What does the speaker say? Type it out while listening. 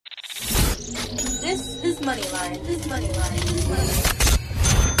This is Moneyline. This is Moneyline.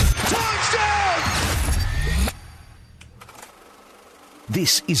 Touchdown!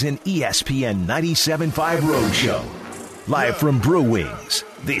 This is an ESPN 97.5 Roadshow. Live from Brew Wings,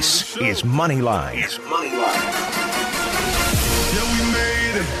 this is Moneyline. Yeah, we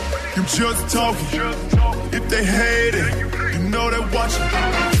made it. You just talking. If they hate it, you know they're watching.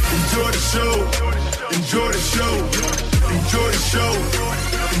 Enjoy the show. Enjoy the show. Enjoy the show.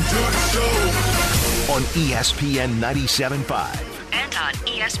 Enjoy the show. On ESPN 97.5. And on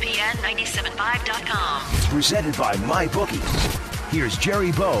ESPN975.com. Presented by MyBookie. Here's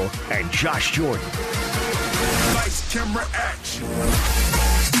Jerry Bow and Josh Jordan. Lights, camera, action.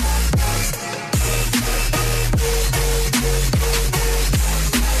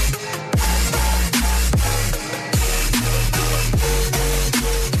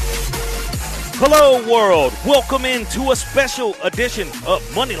 Hello, world. Welcome into a special edition of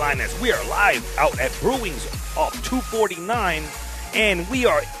Moneyline as we are live out at Brewings off 249. And we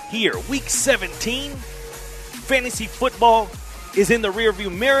are here, week 17. Fantasy football is in the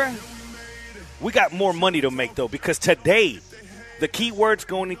rearview mirror. We got more money to make, though, because today the key word's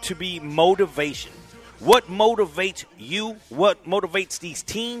going to be motivation. What motivates you? What motivates these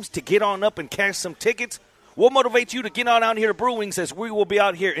teams to get on up and cash some tickets? What motivates you to get on out here to Brewings as we will be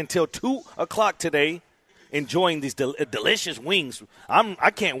out here until 2 o'clock today enjoying these delicious wings.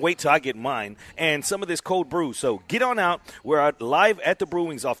 I can't wait till I get mine and some of this cold brew. So get on out. We're live at the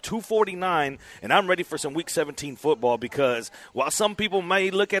Brewings off 249, and I'm ready for some Week 17 football because while some people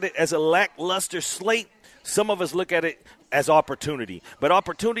may look at it as a lackluster slate, some of us look at it as opportunity. But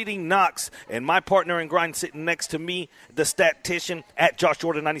opportunity knocks, and my partner in grind sitting next to me, the statistician at Josh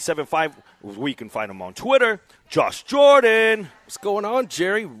Jordan 97.5, where you can find him on Twitter, Josh Jordan. What's going on,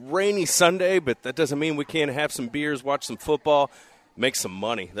 Jerry? Rainy Sunday, but that doesn't mean we can't have some beers, watch some football, make some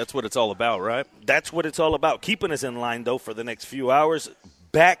money. That's what it's all about, right? That's what it's all about. Keeping us in line, though, for the next few hours.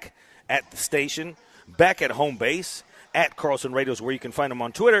 Back at the station, back at home base, at Carlson Radios, where you can find him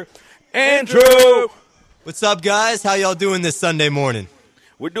on Twitter, Andrew. What's up, guys? How y'all doing this Sunday morning?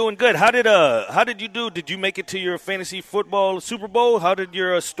 We're doing good. How did you do? Did you make it to your fantasy football Super Bowl? How did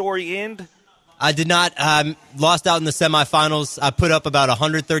your story end? I did not. Lost out in the semifinals. I put up about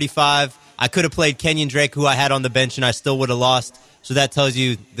 135. I could have played Kenyon Drake, who I had on the bench, and I still would have lost. So that tells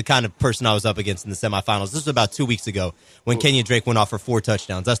you the kind of person I was up against in the semifinals. This was about 2 weeks ago when Kenyon Drake went off for 4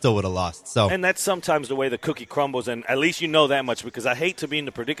 touchdowns. I still would have lost. And that's sometimes the way the cookie crumbles, and at least you know that much, because I hate to be in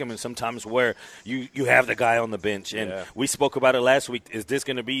the predicament sometimes where you have the guy on the bench. And we spoke about it last week. Is this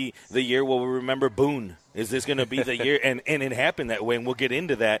going to be the year where we remember Boone? Is this going to be the year? And it happened that way, and we'll get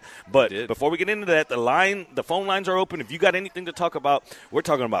into that. But before we get into that, the phone lines are open. If you got anything to talk about, we're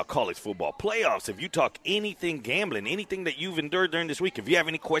talking about college football playoffs. If you talk anything gambling, anything that you've endured during this week, if you have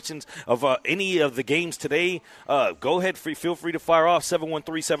any questions of any of the games today, go ahead. Feel free to fire off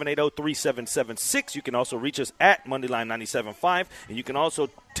 713-780-3776. You can also reach us at Moneyline 97.5, and you can also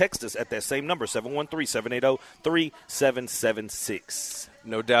text us at that same number, 713-780-3776.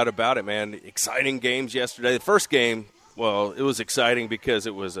 No doubt about it, man. Exciting games yesterday. The first game, well, it was exciting because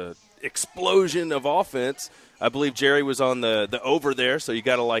it was an explosion of offense. I believe Jerry was on the over there, so you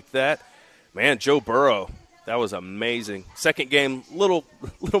got to like that. Man, Joe Burrow, that was amazing. Second game, little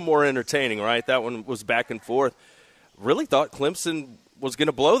more entertaining, right? That one was back and forth. Really thought Clemson was going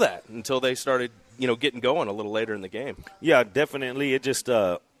to blow that until they started, getting going a little later in the game. Yeah, definitely. It just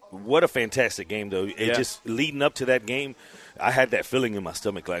what a fantastic game, though. It just leading up to that game, I had that feeling in my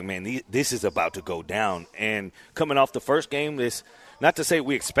stomach like, man, this is about to go down. And coming off the first game, not to say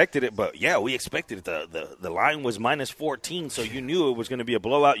we expected it, but, yeah, we expected it. The line was minus 14, so you knew it was going to be a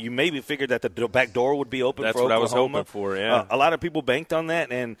blowout. You maybe figured that the back door would be open for Oklahoma. That's what I was hoping for, yeah. A lot of people banked on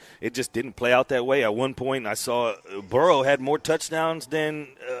that, and it just didn't play out that way. At one point, I saw Burrow had more touchdowns than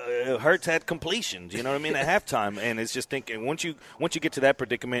Hurts had completions, you know what I mean, at halftime. And it's just thinking, once you get to that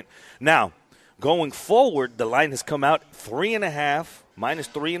predicament. Now, going forward, the line has come out 3.5, minus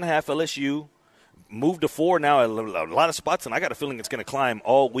 3.5 LSU. Moved to 4 now, a lot of spots, and I got a feeling it's going to climb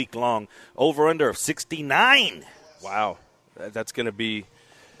all week long. Over-under of 69. Wow. That's going to be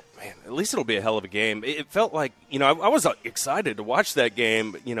 – man, at least it'll be a hell of a game. It felt like, I was excited to watch that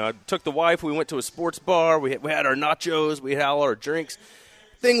game. I took the wife. We went to a sports bar. We had our nachos. We had all our drinks.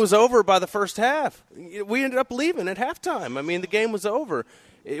 Thing was over by the first half. We ended up leaving at halftime. I mean, the game was over.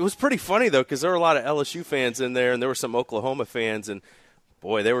 It was pretty funny, though, because there were a lot of LSU fans in there, and there were some Oklahoma fans, and –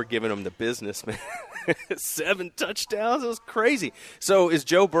 boy, they were giving them the business, man. 7 touchdowns. It was crazy. So is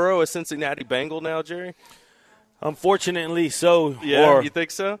Joe Burrow a Cincinnati Bengal now, Jerry? Unfortunately so. Yeah, you think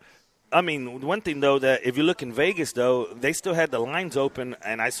so? I mean, one thing, though, that if you look in Vegas, though, they still had the lines open,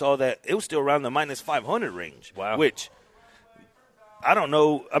 and I saw that it was still around the minus 500 range. Wow. Which, I don't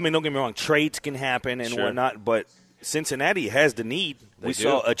know. I mean, don't get me wrong. Trades can happen and whatnot, but Cincinnati has the need. We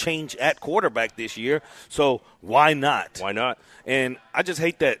saw a change at quarterback this year, so why not? Why not? And I just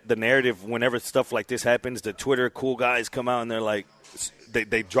hate that the narrative, whenever stuff like this happens, the Twitter cool guys come out and they're like,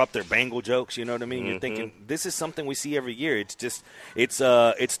 they drop their Bengal jokes, you know what I mean? You're thinking, this is something we see every year. It's just, it's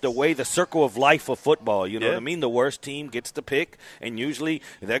the way, the circle of life of football, you know what I mean? The worst team gets the pick, and usually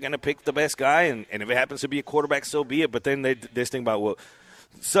they're going to pick the best guy, and if it happens to be a quarterback, so be it. But then this thing about, well,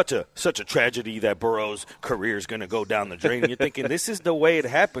 such a tragedy that Burrow's career is going to go down the drain. You're thinking, this is the way it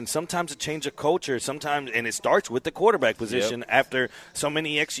happens. Sometimes a change of culture, sometimes, and it starts with the quarterback position after so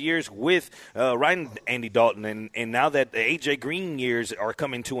many X years with Ryan Andy Dalton, and now that the A.J. Green years are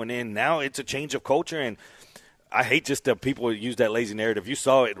coming to an end, now it's a change of culture. And I hate just that people use that lazy narrative. You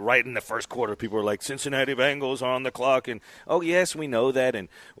saw it right in the first quarter. People were like, Cincinnati Bengals are on the clock, and, oh, yes, we know that and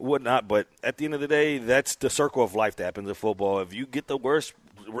whatnot. But at the end of the day, that's the circle of life that happens in football. If you get the worst –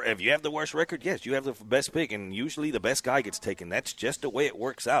 if you have the worst record, yes, you have the best pick, and usually the best guy gets taken. That's just the way it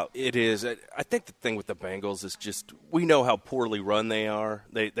works out. It is. I think the thing with the Bengals is just we know how poorly run they are.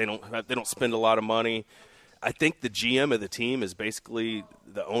 They don't spend a lot of money. I think the GM of the team is basically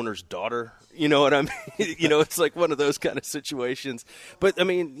the owner's daughter. You know what I mean? It's like one of those kind of situations. But, I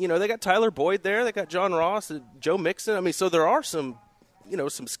mean, they got Tyler Boyd there. They got John Ross, Joe Mixon. I mean, so there are some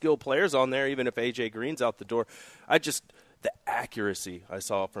skilled players on there, even if A.J. Green's out the door. The accuracy I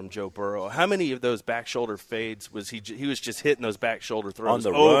saw from Joe Burrow. How many of those back shoulder fades was he was just hitting those back shoulder throws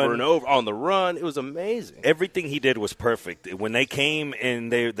on the over run. And over on the run? It was amazing. Everything he did was perfect. When they came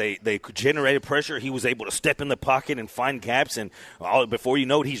and they generated pressure, he was able to step in the pocket and find gaps, and before you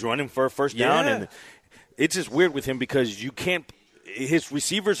know it, he's running for a first down. And it's just weird with him because you can't. His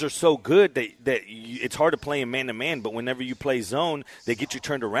receivers are so good that it's hard to play him man-to-man, but whenever you play zone, they get you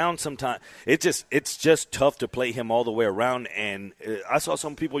turned around sometimes. It's just tough to play him all the way around, and I saw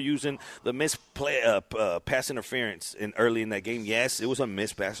some people using the pass interference early in that game. Yes, it was a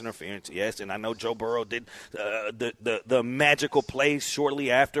missed pass interference, yes, and I know Joe Burrow did the magical play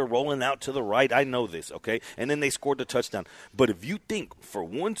shortly after, rolling out to the right. I know this, okay? And then they scored the touchdown. But if you think for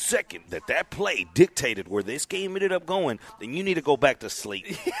 1 second that play dictated where this game ended up going, then you need to go back to sleep.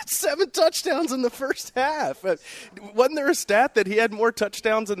 He had 7 touchdowns in the first half. Wasn't there a stat that he had more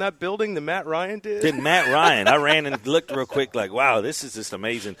touchdowns in that building than Matt Ryan did? Did Matt Ryan. I ran and looked real quick like, wow, this is just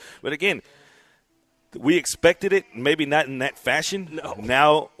amazing. But again, we expected it, maybe not in that fashion. No.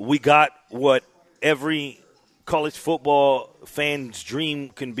 Now we got what every college football fan's dream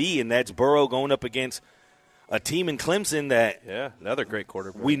can be, and that's Burrow going up against a team in Clemson that another great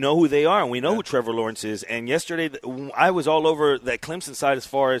quarterback. We know who they are, and we know who Trevor Lawrence is. And yesterday, I was all over that Clemson side as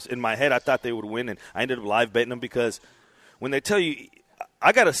far as in my head I thought they would win, and I ended up live betting them because when they tell you,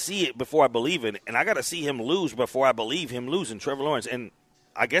 I got to see it before I believe it, and I got to see him lose before I believe him losing, Trevor Lawrence. And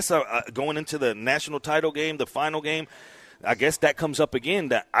I guess going into the national title game, the final game, I guess that comes up again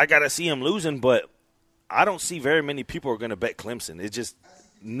that I got to see him losing, but I don't see very many people are going to bet Clemson. It's just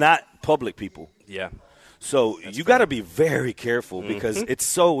not public people. Yeah. So you got to be very careful because it's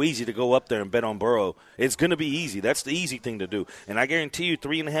so easy to go up there and bet on Burrow. It's going to be easy. That's the easy thing to do. And I guarantee you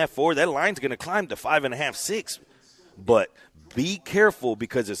 3.5, 4, that line's going to climb to 5.5, 6. But be careful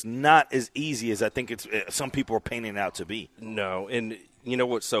because it's not as easy as I think some people are painting it out to be. No, and you know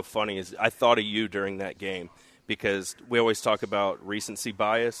what's so funny is I thought of you during that game because we always talk about recency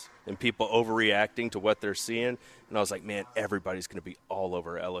bias and people overreacting to what they're seeing. And I was like, man, everybody's going to be all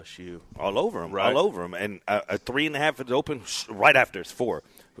over LSU. All over them, right? All over them. And a 3.5 is open right after it's 4,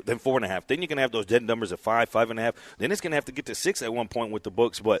 then 4.5. Then you can have those dead numbers of 5, 5.5. Then it's going to have to get to 6 at one point with the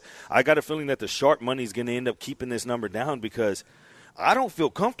books. But I got a feeling that the sharp money is going to end up keeping this number down because I don't feel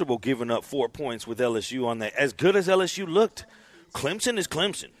comfortable giving up 4 points with LSU on that. As good as LSU looked, Clemson is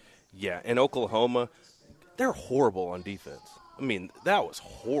Clemson. Yeah, and Oklahoma, they're horrible on defense. I mean, that was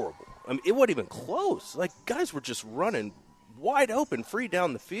horrible. I mean, it wasn't even close. Like, guys were just running wide open, free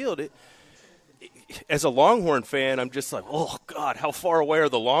down the field. As a Longhorn fan, I'm just like, oh, God, how far away are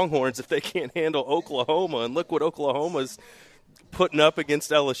the Longhorns if they can't handle Oklahoma? And look what Oklahoma's putting up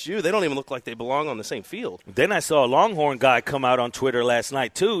against LSU. They don't even look like they belong on the same field. Then I saw a Longhorn guy come out on Twitter last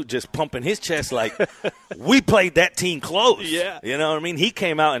night, too, just pumping his chest like, we played that team close. Yeah. You know what I mean? He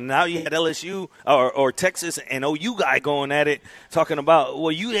came out, and now you had LSU or Texas and OU guy going at it, talking about,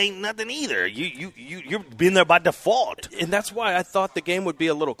 well, you ain't nothing either. You're being there by default. And that's why I thought the game would be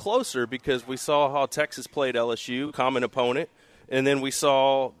a little closer because we saw how Texas played LSU, common opponent, and then we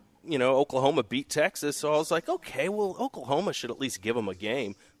saw – Oklahoma beat Texas, so I was like, okay, well, Oklahoma should at least give them a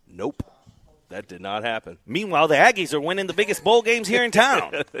game. Nope. That did not happen. Meanwhile, the Aggies are winning the biggest bowl games here in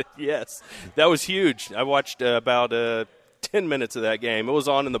town. Yes, that was huge. I watched about 10 minutes of that game. It was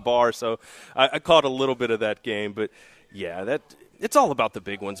on in the bar, so I caught a little bit of that game. But, yeah, it's all about the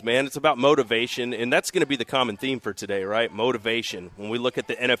big ones, man. It's about motivation, and that's going to be the common theme for today, right? Motivation. When we look at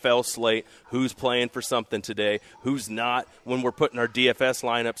the NFL slate, who's playing for something today, who's not. When we're putting our DFS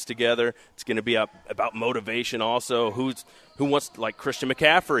lineups together, it's going to be about motivation also. Who wants, like Christian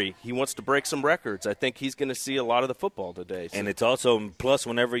McCaffrey, he wants to break some records. I think he's going to see a lot of the football today. So. And it's also, plus,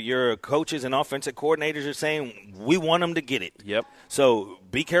 whenever your coaches and offensive coordinators are saying, we want them to get it. Yep. So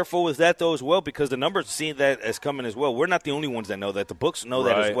be careful with that, though, as well, because the numbers see that as coming as well. We're not the only ones that know that. The books know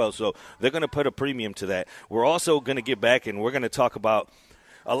that as well. So they're going to put a premium to that. We're also going to get back, and we're going to talk about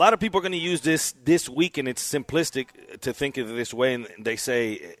a lot of people are going to use this week, and it's simplistic to think of it this way, and they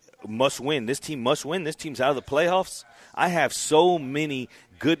say must win. This team must win. This team's out of the playoffs. I have so many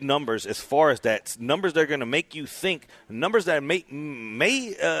good numbers as far as that. Numbers that are going to make you think, numbers that may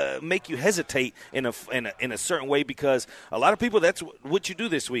make you hesitate in a certain way, because a lot of people, that's what you do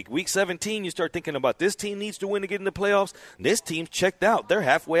this week. Week 17, you start thinking about this team needs to win to get in the playoffs. This team's checked out. They're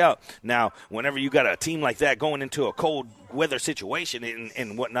halfway out. Now, whenever you got a team like that going into a cold weather situation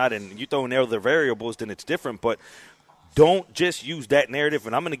and whatnot, and you throw in other variables, then it's different. But don't just use that narrative,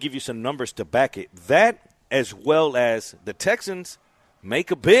 and I'm going to give you some numbers to back it. That, as well as the Texans make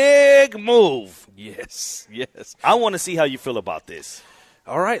a big move. Yes. I want to see how you feel about this.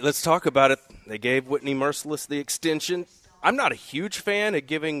 All right, let's talk about it. They gave Whitney Merciless the extension. I'm not a huge fan of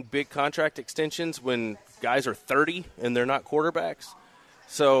giving big contract extensions when guys are 30 and they're not quarterbacks.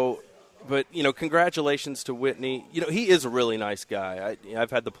 So, but, congratulations to Whitney. He is a really nice guy.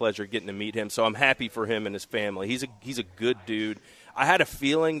 I've had the pleasure of getting to meet him, so I'm happy for him and his family. He's a good dude. I had a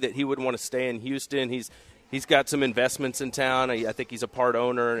feeling that he would want to stay in Houston. He's got some investments in town. I think he's a part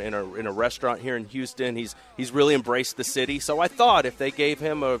owner in a restaurant here in Houston. He's really embraced the city. So I thought if they gave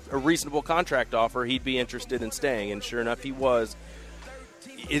him a reasonable contract offer, he'd be interested in staying. And sure enough, he was.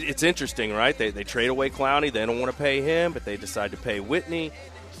 It's interesting, right? They trade away Clowney. They don't want to pay him, but they decide to pay Whitney.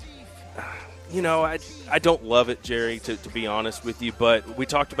 I don't love it, Jerry, to be honest with you, but we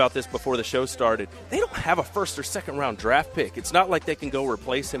talked about this before the show started. They don't have a first or second round draft pick. It's not like they can go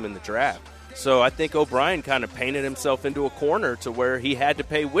replace him in the draft. So I think O'Brien kind of painted himself into a corner to where he had to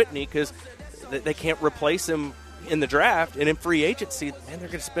pay Whitney because they can't replace him in the draft. And in free agency, man, they're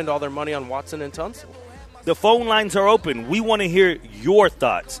going to spend all their money on Watson and Tunsil. The phone lines are open. We want to hear your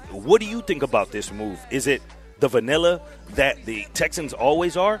thoughts. What do you think about this move? Is it the vanilla that the Texans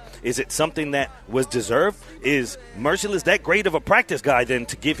always are? Is it something that was deserved? Is Merciless that great of a practice guy then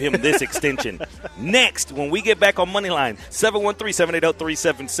to give him this extension? Next, when we get back on Moneyline,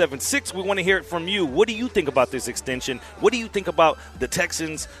 713-780-3776, we want to hear it from you. What do you think about this extension? What do you think about the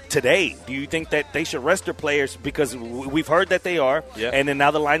Texans today? Do you think that they should rest their players? Because we've heard that they are, and then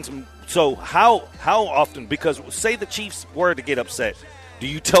now the lines. So how often? Because say the Chiefs were to get upset, do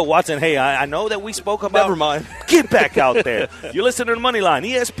you tell Watson, hey, I know that we spoke about. Never mind. Get back out there. You're listening to Moneyline,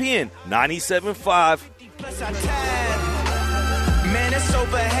 ESPN 97.5. Plus I tied. Man, it's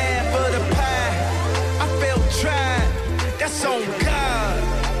over half of the pie. I felt tried. That's on God.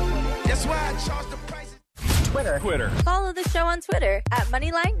 That's why I charge the price. Twitter. Follow the show on Twitter at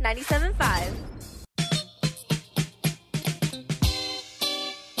Moneyline975.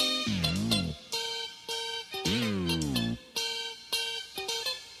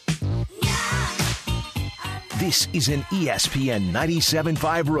 This is an ESPN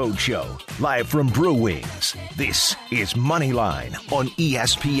 97.5 Roadshow, live from Brew Wings. This is Moneyline on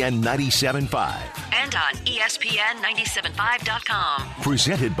ESPN 97.5. And on ESPN975.com.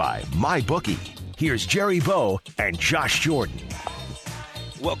 Presented by MyBookie. Here's Jerry Bow and Josh Jordan.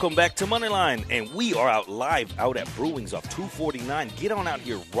 Welcome back to Moneyline, and we are out live out at Brew Wings off 249. Get on out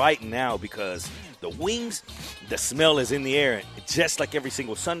here right now because the wings, the smell is in the air, just like every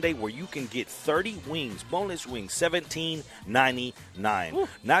single Sunday, where you can get 30 wings, boneless wings, $17.99.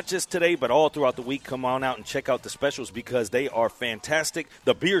 Not just today, but all throughout the week. Come on out and check out the specials because they are fantastic.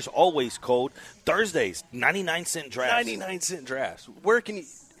 The beer's always cold. Thursdays, 99-cent drafts. 99-cent drafts. Where can you?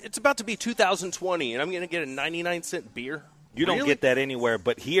 It's about to be 2020, and I'm going to get a 99-cent beer. You don't get that anywhere,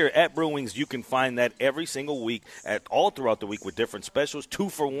 but here at Brew Wings, you can find that every single week, all throughout the week with different specials,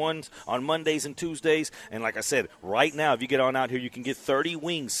 2-for-1s on Mondays and Tuesdays. And like I said, right now, if you get on out here, you can get 30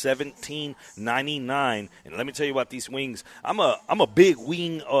 wings, $17.99. And let me tell you about these wings. I'm a big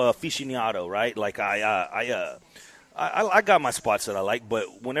wing aficionado, right? Like I got my spots that I like,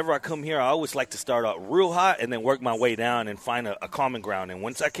 but whenever I come here, I always like to start out real hot and then work my way down and find a common ground. And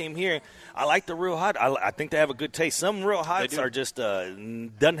once I came here, I like the real hot. I think they have a good taste. Some real hots are just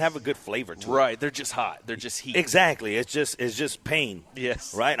doesn't have a good flavor to it. Right, they're just hot. They're just heat. Exactly. It's just pain.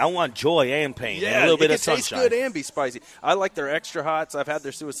 Yes. Right? I want joy and pain and Yeah, a little bit it of can taste sunshine. good and be spicy. I like their extra hots. I've had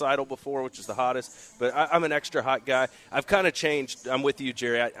their suicidal before, which is the hottest, but I'm an extra hot guy. I've kind of changed. I'm with you,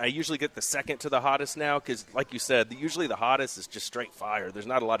 Jerry. I usually get the second to the hottest now because, like you said, usually the hottest is just straight fire. There's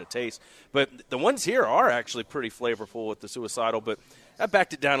not a lot of taste. But the ones here are actually pretty flavorful with the suicidal, but I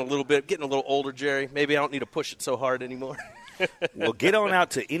backed it down a little bit. Getting a little older, Jerry. Maybe I don't need to push it so hard anymore. Well, get on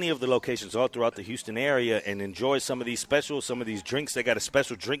out to any of the locations all throughout the Houston area and enjoy some of these specials, some of these drinks. They got a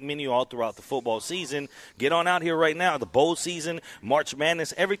special drink menu all throughout the football season. Get on out here right now. The bowl season, March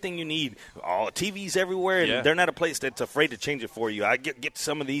Madness, everything you need. All TVs everywhere, and they're not a place that's afraid to change it for you. I get to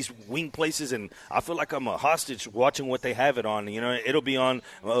some of these wing places, and I feel like I'm a hostage watching what they have it on. You know, it'll be on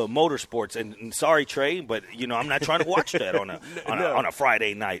Motorsports. And sorry, Trey, but, you know, I'm not trying to watch that on a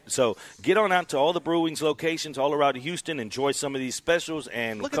Friday night. So get on out to all the Brewings locations all around Houston. Enjoy some of these specials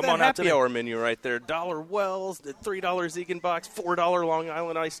and Look come at that on out to happy hour menu right there. $1 Wells, the $3 Ziegenbox, $4 Long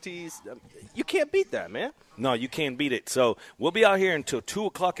Island iced teas. You can't beat that, man. No, you can't beat it. So we'll be out here until 2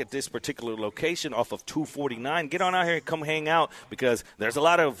 o'clock at this particular location off of 249. Get on out here and come hang out because there's a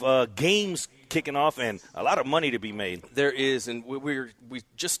lot of games kicking off and a lot of money to be made. There is, and we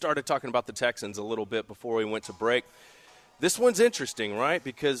just started talking about the Texans a little bit before we went to break. This one's interesting, right,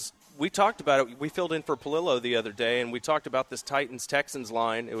 because – we talked about it. We filled in for Palillo the other day, and we talked about this Titans-Texans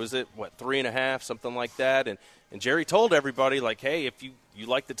line. It was at, 3.5, something like that. And Jerry told everybody, like, hey, if you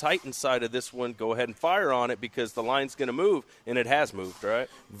like the Titans side of this one, go ahead and fire on it because the line's going to move, and it has moved, right?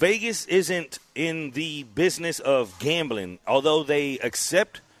 Vegas isn't in the business of gambling. Although they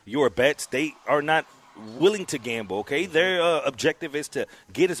accept your bets, they are not willing to gamble, okay? Their objective is to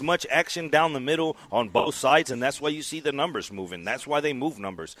get as much action down the middle on both sides, and that's why you see the numbers moving. That's why they move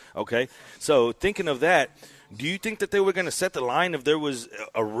numbers, okay? So thinking of that, do you think that they were going to set the line if there was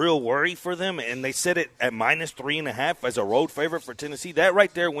a real worry for them, and they set it at -3.5 as a road favorite for Tennessee? That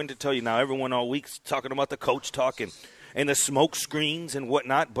right there went to tell you. Now everyone all week's talking about the coach talking and the smoke screens and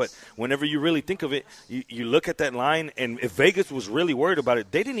whatnot, but whenever you really think of it, you look at that line, and if Vegas was really worried about it,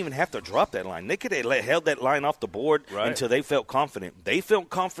 they didn't even have to drop that line. They could have held that line off the board until they felt confident. They felt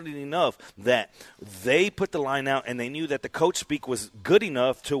confident enough that they put the line out, and they knew that the coach speak was good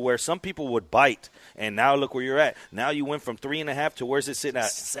enough to where some people would bite. And now look where you're at. Now you went from 3.5 to where's it sitting at?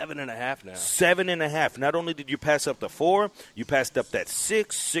 7.5 now. 7.5. Not only did you pass up the 4, you passed up that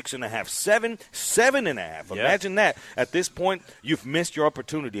 6, 6.5, 7, 7.5. Imagine that. At this point, you've missed your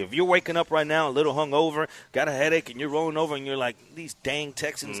opportunity. If you're waking up right now a little hungover, got a headache, and you're rolling over, and you're like, these dang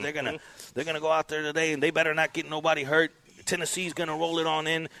Texans, they're gonna go out there today, and they better not get nobody hurt. Tennessee's going to roll it on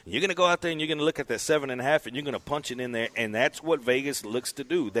in. You're going to go out there and you're going to look at that 7.5 and you're going to punch it in there, and that's what Vegas looks to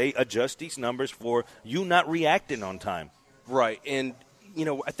do. They adjust these numbers for you not reacting on time. Right, and,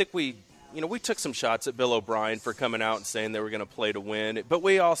 I think we took some shots at Bill O'Brien for coming out and saying they were going to play to win, but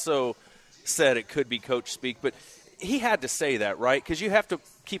we also said it could be coach speak, but he had to say that, right? Because you have to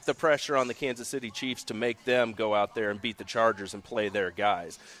keep the pressure on the Kansas City Chiefs to make them go out there and beat the Chargers and play their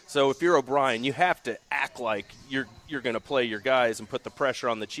guys. So if you're O'Brien, you have to act like you're going to play your guys and put the pressure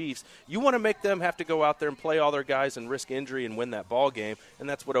on the Chiefs. You want to make them have to go out there and play all their guys and risk injury and win that ball game, and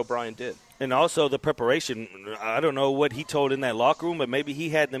that's what O'Brien did. And also the preparation. I don't know what he told in that locker room, but maybe he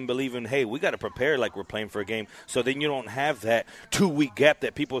had them believing, hey, we got to prepare like we're playing for a game. So then you don't have that 2-week gap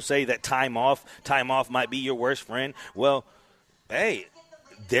that people say that time off might be your worst friend. Well, hey,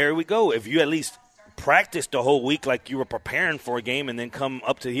 there we go. If you at least practice the whole week like you were preparing for a game and then come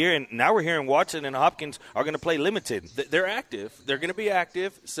up to here, and now we're hearing Watson and Hopkins are going to play limited. They're active. They're going to be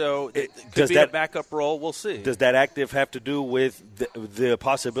active, so it could be a backup role. We'll see. Does that active have to do with the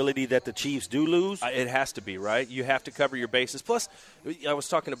possibility that the Chiefs do lose? It has to be, right? You have to cover your bases. Plus, I was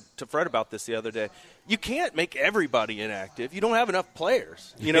talking to Fred about this the other day. You can't make everybody inactive. You don't have enough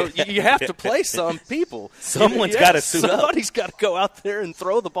players. You have to play some people. Someone's got to suit up. Somebody's got to go out there and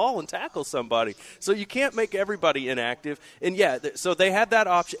throw the ball and tackle somebody. So you can't make everybody inactive. And, so they had that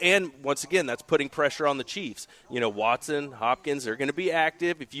option. And, once again, that's putting pressure on the Chiefs. Watson, Hopkins, they're going to be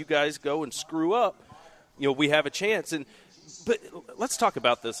active. If you guys go and screw up, we have a chance. But let's talk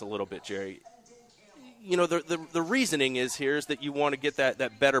about this a little bit, Jerry. The reasoning is that you want to get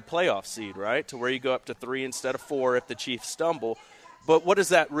that better playoff seed, right, to where you go up to 3 instead of 4 if the Chiefs stumble. But what does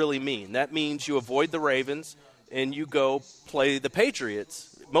that really mean? That means you avoid the Ravens and you go play the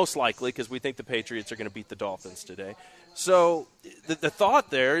Patriots, most likely because we think the Patriots are going to beat the Dolphins today. So the thought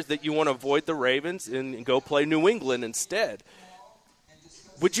there is that you want to avoid the Ravens and go play New England instead.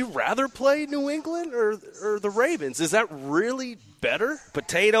 Would you rather play New England or the Ravens? Is that really better?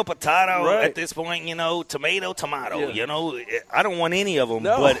 Potato, Right. at this point, tomato, tomato. Yeah. I don't want any of them.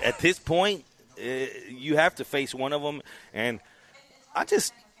 No. But at this point, you have to face one of them. And I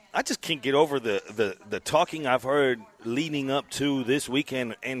just can't get over the talking I've heard leading up to this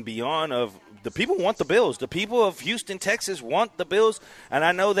weekend and beyond of the people want the Bills. The people of Houston, Texas want the Bills. And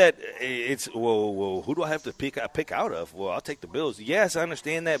I know that it's, well, who do I have to pick out of? Well, I'll take the Bills. Yes, I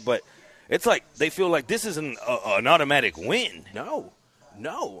understand that, but it's like they feel like this is an automatic win. No.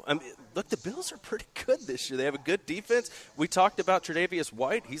 I mean, look, the Bills are pretty good this year. They have a good defense. We talked about Tre'Davious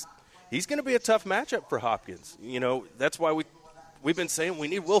White. He's going to be a tough matchup for Hopkins. That's why we've been saying we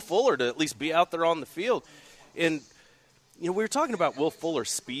need Will Fuller to at least be out there on the field. And we were talking about Will Fuller's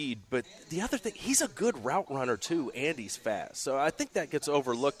speed, but the other thing, he's a good route runner too, and he's fast. So I think that gets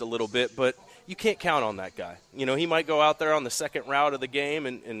overlooked a little bit, but you can't count on that guy. He might go out there on the second route of the game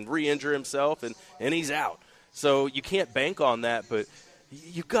and re-injure himself, and he's out. So you can't bank on that, but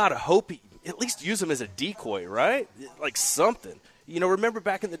you got to hope at least use him as a decoy, right? Like something. Remember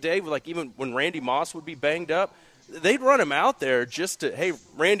back in the day, like even when Randy Moss would be banged up, they'd run him out there just to, hey,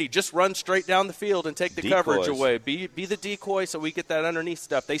 Randy, just run straight down the field and take the coverage away. Be the decoy so we get that underneath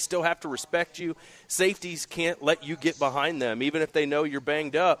stuff. They still have to respect you. Safeties can't let you get behind them. Even if they know you're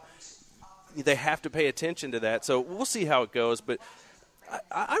banged up, they have to pay attention to that. So we'll see how it goes. But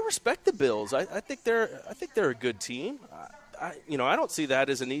I respect the Bills. I think they're a good team. I don't see that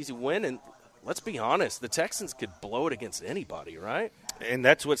as an easy win. And let's be honest, the Texans could blow it against anybody, right? And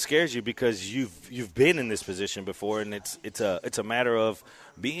that's what scares you because you've been in this position before, and it's a matter of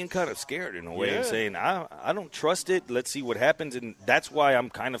being kind of scared in a way and saying I don't trust it. Let's see what happens, and that's why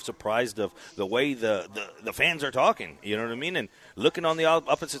I'm kind of surprised of the way the fans are talking. You know what I mean? And looking on the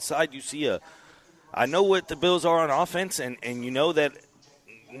opposite side, you see I know what the Bills are on offense, and you know that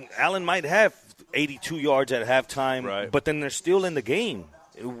Allen might have 82 yards at halftime, right. But then they're still in the game.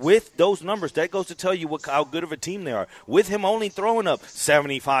 With those numbers, that goes to tell you how good of a team they are. With him only throwing up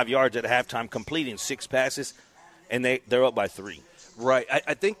 75 yards at halftime, completing 6 passes, and they're up by 3. Right.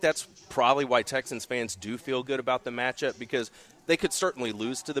 I think that's probably why Texans fans do feel good about the matchup because they could certainly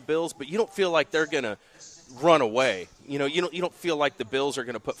lose to the Bills, but you don't feel like they're going to run away. You don't feel like the Bills are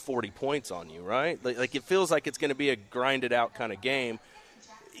going to put 40 points on you, right? Like it feels like it's going to be a grinded-out kind of game.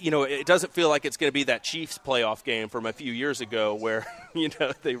 It doesn't feel like it's going to be that Chiefs playoff game from a few years ago where,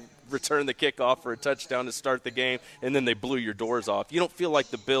 they returned the kickoff for a touchdown to start the game, and then they blew your doors off. You don't feel like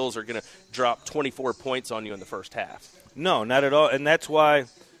the Bills are going to drop 24 points on you in the first half. No, not at all. And that's why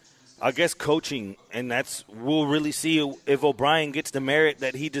I guess coaching, and we'll really see if O'Brien gets the merit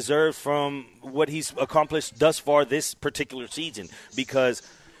that he deserves from what he's accomplished thus far this particular season because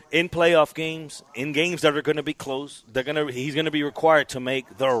 – in playoff games, in games that are going to be close, he's going to be required to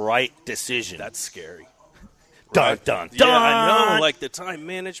make the right decision. That's scary. Dun, dun, dun. Yeah, I know, like the time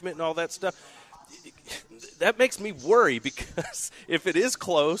management and all that stuff. That makes me worry because if it is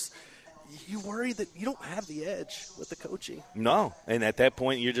close, you worry that you don't have the edge with the coaching. No, and at that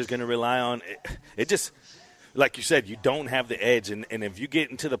point, you're just going to rely on it. Just like you said, you don't have the edge, and if you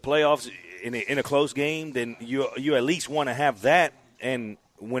get into the playoffs in a close game, then you at least want to have that. And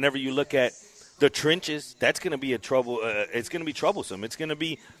whenever you look at the trenches, that's going to be it's going to be troublesome. It's going to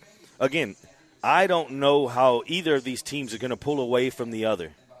be, again, I don't know how either of these teams are going to pull away from the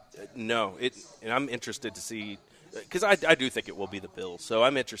other. No, and I'm interested to see because I do think it will be the Bills. So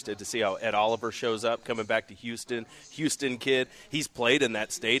I'm interested to see how Ed Oliver shows up coming back to Houston. Houston kid, he's played in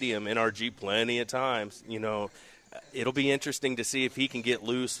that stadium, NRG, plenty of times. It'll be interesting to see if he can get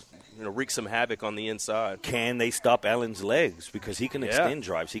loose, wreak some havoc on the inside. Can they stop Allen's legs? Because he can extend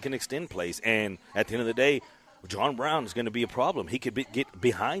drives. He can extend plays. And at the end of the day, John Brown is going to be a problem. He could get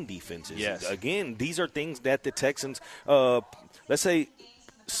behind defenses. Yes. Again, these are things that the Texans, let's say,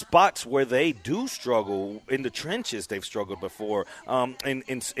 spots where they do struggle in the trenches. They've struggled before.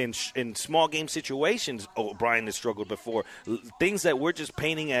 In small game situations, O'Brien has struggled before. Things that we're just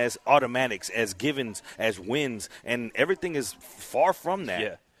painting as automatics, as givens, as wins, and everything is far from that.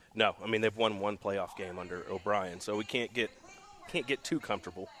 Yeah. No, I mean they've won one playoff game under O'Brien, so we can't get too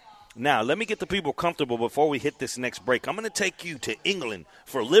comfortable. Now, let me get the people comfortable before we hit this next break. I'm going to take you to England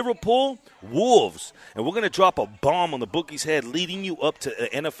for Liverpool Wolves, and we're going to drop a bomb on the bookie's head leading you up to the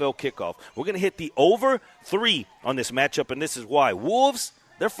NFL kickoff. We're going to hit the over 3 on this matchup, and this is why. Wolves,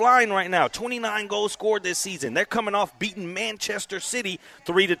 They're flying right now. 29 goals scored this season. They're coming off beating Manchester City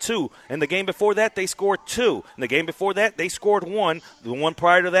 3-2. And the game before that, they scored 2. And the game before that, they scored 1. The one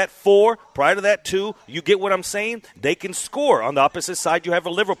prior to that, 4. Prior to that, 2. You get what I'm saying? They can score. On the opposite side, you have a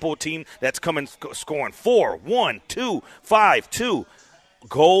Liverpool team that's coming scoring 4, 1, 2, 5, 2.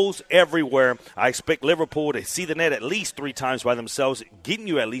 Goals everywhere. I expect Liverpool to see the net at least 3 times by themselves, getting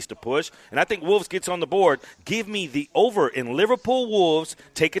you at least a push. And I think Wolves gets on the board. Give me the over in Liverpool Wolves.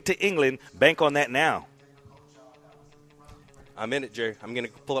 Take it to England. Bank on that now. I'm in it, Jerry. I'm going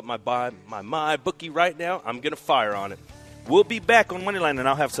to pull up my bookie right now. I'm going to fire on it. We'll be back on Moneyline, and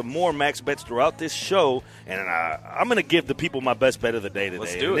I'll have some more max bets throughout this show. And I'm going to give the people my best bet of the day today.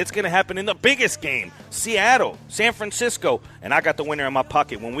 Let's do it. And it's going to happen in the biggest game, Seattle, San Francisco. And I got the winner in my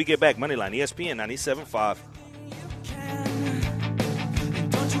pocket when we get back. Moneyline, ESPN 97.5.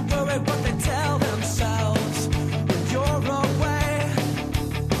 Don't you worry what they tell themselves when you're away.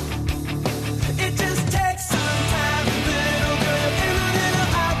 It just takes some time, little girl,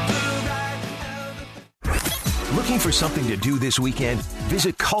 out the right. Looking for something to do this weekend?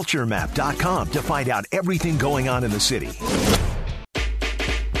 Visit culturemap.com to find out everything going on in the city.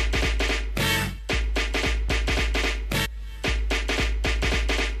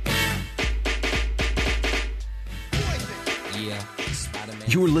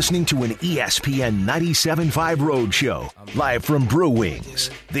 You're listening to an ESPN 97.5 Road Show, live from Brew Wings.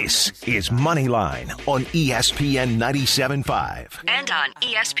 This is Moneyline on ESPN 97.5. And on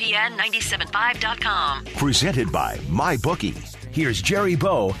ESPN975.com. Presented by MyBookie. Here's Jerry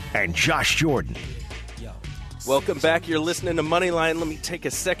Bowe and Josh Jordan. Welcome back. You're listening to Moneyline. Let me take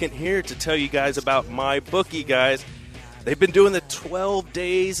a second here to tell you guys about MyBookie, guys. They've been doing the 12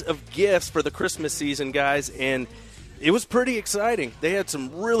 days of gifts for the Christmas season, guys, and it was pretty exciting. They had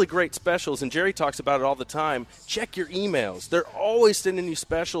some really great specials, and Jerry talks about it all the time. Check your emails. They're always sending you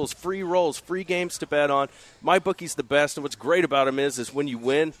specials, free rolls, free games to bet on. MyBookie's the best, and what's great about them is when you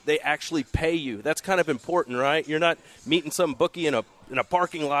win, they actually pay you. That's kind of important, right? You're not meeting some bookie in a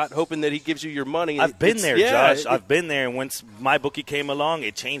parking lot hoping that he gives you your money. I've been there, Josh. I've been there, and once MyBookie came along,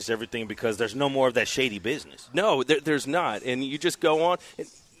 it changed everything because there's no more of that shady business. No, there's not, and you just go on.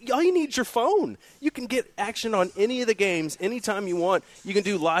 All you need is your phone. You can get action on any of the games anytime you want. You can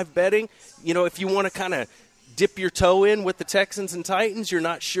do live betting. You know, if you want to kind of dip your toe in with the Texans and Titans, you're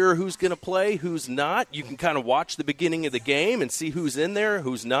not sure who's going to play, who's not. You can kind of watch the beginning of the game and see who's in there,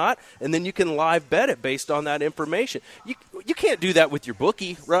 who's not, and then you can live bet it based on that information. You can't do that with your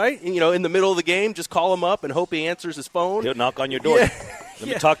bookie, right? And, in the middle of the game, just call him up and hope he answers his phone. He'll knock on your door. Yeah. Let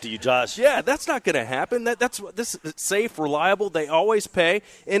me talk to you, Josh. Yeah, that's not going to happen. It's safe, reliable. They always pay,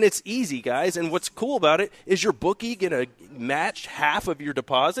 and it's easy, guys. And what's cool about it is your bookie going to match half of your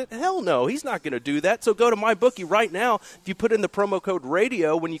deposit? Hell no, he's not going to do that. So go to MyBookie right now. If you put in the promo code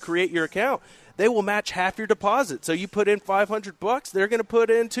radio when you create your account, they will match half your deposit. So you put in $500, they're going to put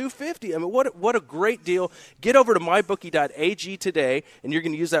in $250. I mean, what a great deal. Get over to mybookie.ag today, and you're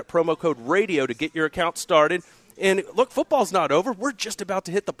going to use that promo code radio to get your account started. And look, football's not over. We're just about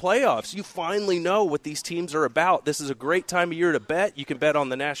to hit the playoffs. You finally know what these teams are about. This is a great time of year to bet. You can bet on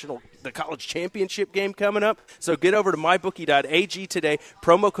the college championship game coming up. So get over to mybookie.ag today.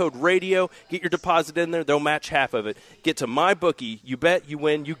 Promo code radio. Get your deposit in there. They'll match half of it. Get to MyBookie. You bet, you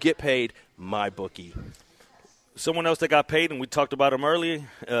win, you get paid. MyBookie. Someone else that got paid, and we talked about him earlier,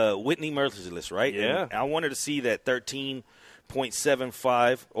 Whitney Merciless, right? Yeah. And I wanted to see that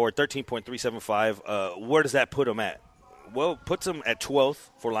 13.75 or 13.375. Where does that put him at? Well, it puts him at 12th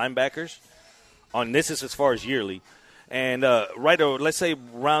for linebackers. This is as far as yearly. And let's say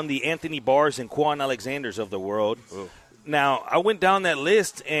around the Anthony Barrs and Quan Alexanders of the world. Ooh. Now, I went down that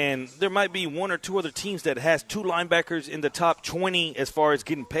list, and there might be one or two other teams that has 2 linebackers in the top 20 as far as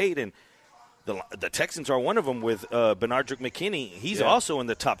getting paid, and the Texans are one of them with Benardrick McKinney. He's also in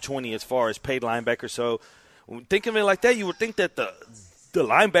the top 20 as far as paid linebackers. So think of it like that, you would think that the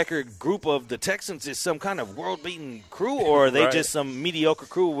linebacker group of the Texans is some kind of world-beating crew, or are they just some mediocre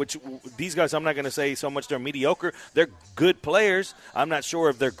crew, which these guys, I'm not going to say so much they're mediocre. They're good players. I'm not sure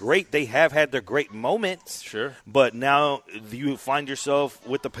if they're great. They have had their great moments. Sure. But now you find yourself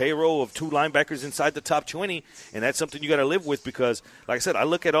with the payroll of 2 linebackers inside the top 20, and that's something you got to live with because, like I said, I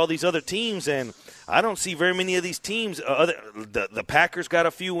look at all these other teams, and I don't see very many of these teams. The Packers got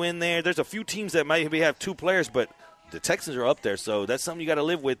a few in there. There's a few teams that might have 2 players, but the Texans are up there, so that's something you got to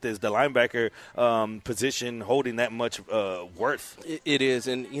live with is the linebacker position holding that much worth. It is,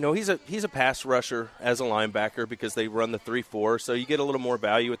 and he's a pass rusher as a linebacker because they run the 3-4, so you get a little more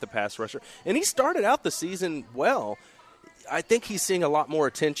value with the pass rusher. And he started out the season well. I think he's seeing a lot more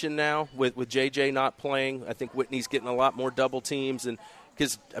attention now with JJ not playing. I think Whitney's getting a lot more double teams, and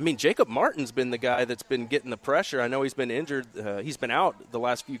Because, I mean, Jacob Martin's been the guy that's been getting the pressure. I know he's been injured. He's been out the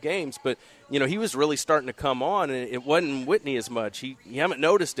last few games. But, you know, he was really starting to come on, and it wasn't Whitney as much. You haven't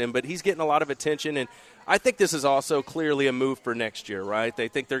noticed him, but he's getting a lot of attention. And I think this is also clearly a move for next year, right? They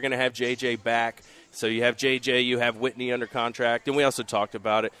think they're going to have J.J. back. So you have J.J., you have Whitney under contract. And we also talked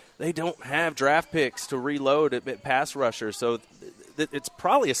about it. They don't have draft picks to reload at pass rusher. So it's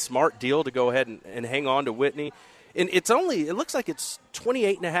probably a smart deal to go ahead and hang on to Whitney. And it looks like it's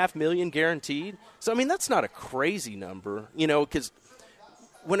 $28.5 million guaranteed. So, I mean, that's not a crazy number, you know, because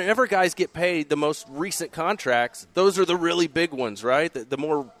whenever guys get paid the most recent contracts, those are the really big ones, right?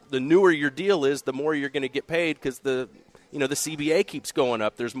 The newer your deal is, the more you're going to get paid because the CBA keeps going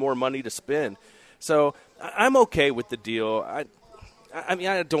up. There's more money to spend. So I'm okay with the deal. I mean,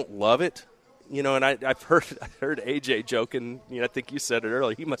 I don't love it. You know, and I've heard AJ joking. You know, I think you said it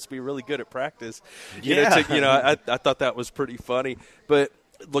earlier. He must be really good at practice. I thought that was pretty funny. But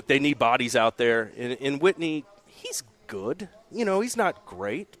look, they need bodies out there. And Whitney, he's good. You know, he's not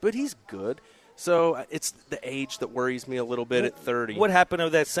great, but he's good. So it's the age that worries me a little bit at 30. What happened to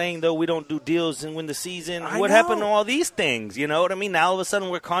that saying, though, we don't do deals and win the season? What happened to all these things? You know what I mean? Now all of a sudden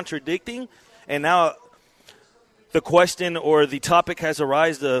we're contradicting, and now the question or the topic has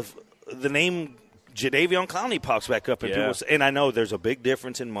arisen of the name Jadeveon Clowney pops back up, and I know there's a big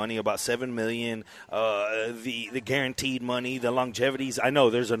difference in money, about $7 million, the guaranteed money, the longevities. I know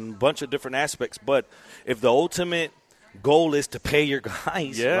there's a bunch of different aspects, but if the ultimate goal is to pay your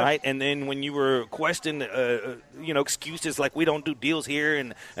guys, right? And then when you were questioned, excuses like we don't do deals here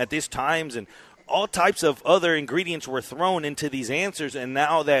and at this times and all types of other ingredients were thrown into these answers, and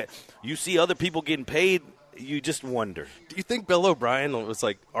now that you see other people getting paid, you just wonder. Do you think Bill O'Brien was,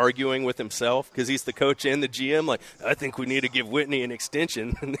 like, arguing with himself because he's the coach and the GM? Like, I think we need to give Whitney an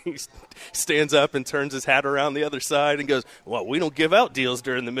extension. And he stands up and turns his hat around the other side and goes, well, we don't give out deals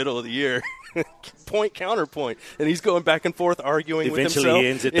during the middle of the year. Point, counterpoint. And he's going back and forth arguing with himself. Eventually he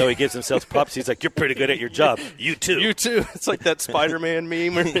ends it, though. He gives himself props. He's like, you're pretty good at your job. You too. You too. It's like that Spider-Man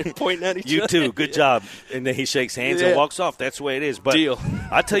meme where they're pointing at each other. You too. Good job. And then he shakes hands and walks off. That's the way it is. But deal.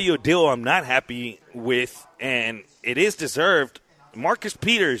 I'll tell you a deal I'm not happy with, and it is deserved. Marcus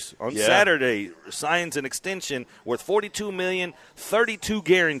Peters on Saturday signs an extension worth $42 million, $32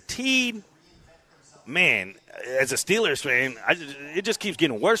 guaranteed. Man, as a Steelers fan, it just keeps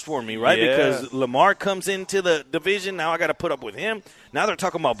getting worse for me, right? Yeah. Because Lamar comes into the division. Now I got to put up with him. Now they're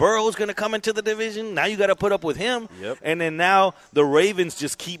talking about Burrow's going to come into the division. Now you got to put up with him. Yep. And then now the Ravens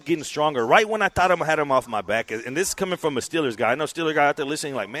just keep getting stronger. Right when I thought I had him off my back, and this is coming from a Steelers guy. I know Steelers guy out there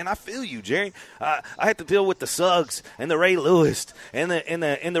listening like, man, I feel you, Jerry. I had to deal with the Suggs and the Ray Lewis and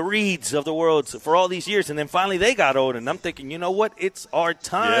the Reeds of the world for all these years. And then finally they got old, and I'm thinking, you know what? It's our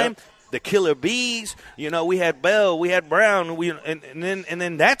time. Yep. The Killer Bees, we had Bell, we had Brown, and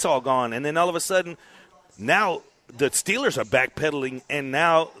then that's all gone. And then all of a sudden, now the Steelers are backpedaling, and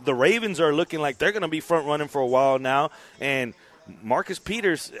now the Ravens are looking like they're going to be front running for a while now. And Marcus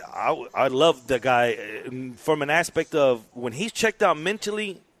Peters, I love the guy from an aspect of when he's checked out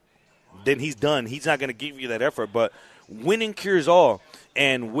mentally, then he's done. He's not going to give you that effort, but winning cures all.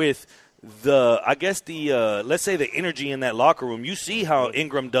 And with let's say the energy in that locker room. You see how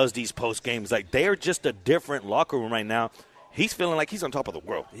Ingram does these post games. Like, they're just a different locker room right now. He's feeling like he's on top of the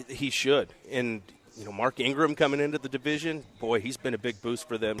world. He should. And, Mark Ingram coming into the division, boy, he's been a big boost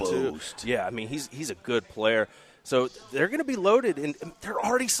for them too. Yeah, I mean, he's a good player. So they're going to be loaded, and they're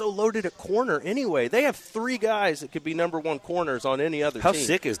already so loaded at corner anyway. They have 3 guys that could be number 1 corners on any other team. How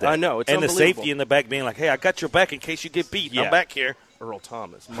sick is that? I know. It's and the unbelievable. safety in the back being like, hey, I got your back in case you get beat. Yeah. I'm back here. Earl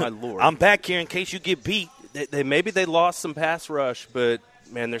Thomas, my Lord. I'm back here in case you get beat. Maybe they lost some pass rush, but,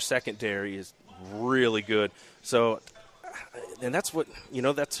 man, their secondary is really good. So, and that's what,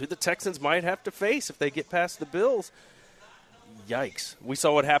 that's who the Texans might have to face if they get past the Bills. Yikes. We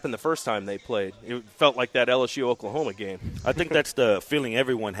saw what happened the first time they played. It felt like that LSU-Oklahoma game. I think that's the feeling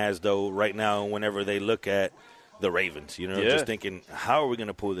everyone has, though, right now whenever they look at the Ravens. Just thinking, how are we going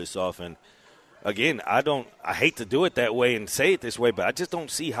to pull this off? And again, I hate to do it that way and say it this way, but I just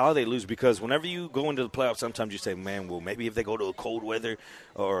don't see how they lose, because whenever you go into the playoffs, sometimes you say, man, well, maybe if they go to a cold weather,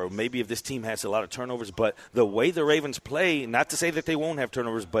 or maybe if this team has a lot of turnovers. But the way the Ravens play, not to say that they won't have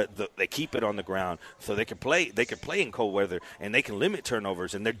turnovers, but they keep it on the ground, so they can play in cold weather, and they can limit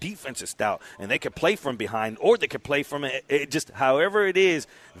turnovers, and their defense is stout, and they can play from behind, or they can play from it. Just however it is,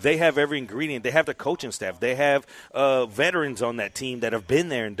 they have every ingredient. They have the coaching staff. They have veterans on that team that have been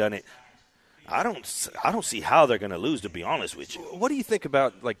there and done it. I don't see how they're going to lose, to be honest with you. What do you think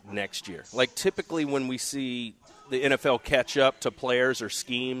about, like, next year? Like, typically when we see the NFL catch up to players or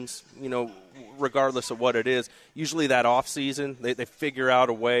schemes, regardless of what it is. Usually that off season, they figure out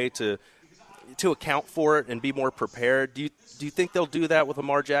a way to account for it and be more prepared. Do you think they'll do that with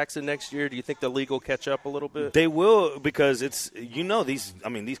Lamar Jackson next year? Do you think the league will catch up a little bit? They will, because it's, these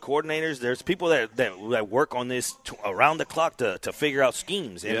coordinators, there's people that work on this around the clock to figure out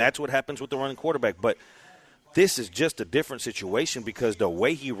schemes, and that's what happens with the running quarterback. But this is just a different situation because the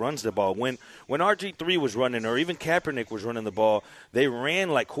way he runs the ball. When RG3 was running, or even Kaepernick was running the ball, they ran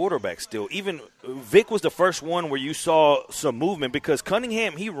like quarterbacks still. Even Vic was the first one where you saw some movement, because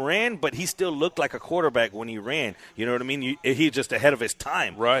Cunningham, he ran, but he still looked like a quarterback when he ran. You know what I mean? He was just ahead of his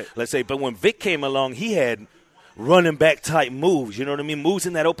time, right? Let's say. But when Vic came along, he had running back type moves, you know what I mean? Moves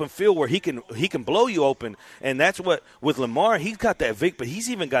in that open field where he can blow you open. And that's what, with Lamar, he's got that Vic, but he's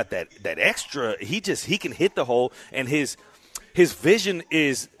even got that extra. He can hit the hole, and his vision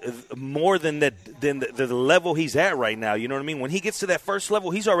is more than the level he's at right now. You know what I mean? When he gets to that first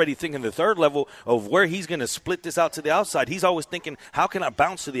level, he's already thinking the third level of where he's going to split this out to the outside. He's always thinking, how can I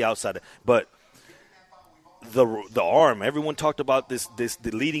bounce to the outside? But the arm, everyone talked about the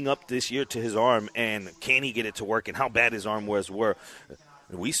leading up this year to his arm, and can he get it to work, and how bad his arm was.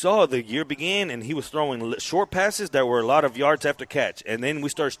 We saw the year began, and he was throwing short passes that were a lot of yards after catch, and then we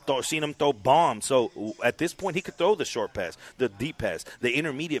start seeing him throw bombs. So at this point, he could throw the short pass, the deep pass, the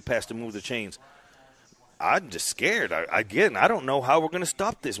intermediate pass to move the chains. I'm just scared. I don't know how we're going to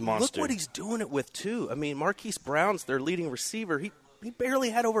stop this monster. Look what he's doing it with, too. I mean, Marquise Brown's their leading receiver. He barely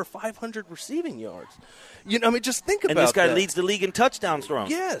had over 500 receiving yards. Just think about that. And this guy leads the league in touchdowns thrown.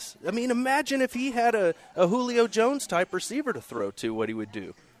 Yes. I mean, imagine if he had a Julio Jones-type receiver to throw to, what he would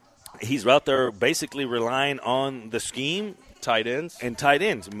do. He's out there basically relying on the scheme. Tight ends.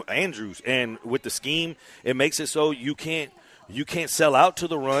 Andrews. And with the scheme, it makes it so you can't sell out to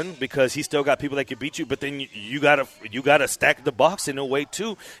the run, because he's still got people that can beat you, but then you gotta stack the box in a way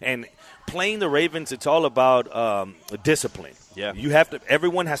too. And playing the Ravens, it's all about discipline. Yeah.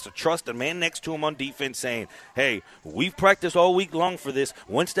 Everyone has to trust the man next to him on defense, saying, hey, we've practiced all week long for this.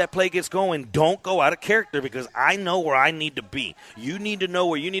 Once that play gets going, don't go out of character, because I know where I need to be. You need to know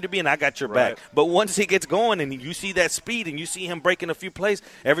where you need to be, and I got your back. But once he gets going and you see that speed and you see him breaking a few plays,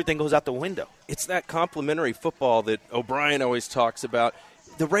 everything goes out the window. It's that complementary football that O'Brien always talks about.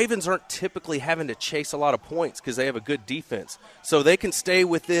 The Ravens aren't typically having to chase a lot of points because they have a good defense. So they can stay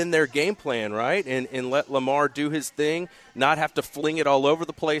within their game plan, right, and let Lamar do his thing, not have to fling it all over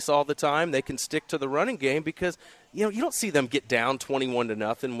the place all the time. They can stick to the running game because, you don't see them get down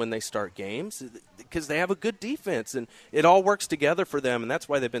 21-0 when they start games, because they have a good defense, and it all works together for them, and that's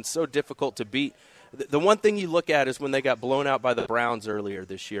why they've been so difficult to beat. The one thing you look at is when they got blown out by the Browns earlier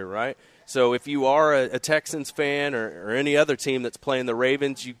this year, right? So if you are a Texans fan or any other team that's playing the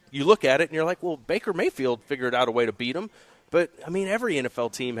Ravens, you look at it and you're like, well, Baker Mayfield figured out a way to beat them. But, I mean, every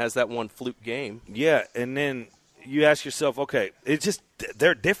NFL team has that one fluke game. Yeah, and then you ask yourself, okay, it's just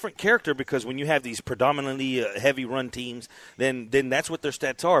they're a different character, because when you have these predominantly heavy run teams, then that's what their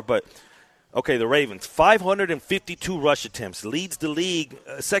stats are. But okay, the Ravens, 552 rush attempts, leads the league.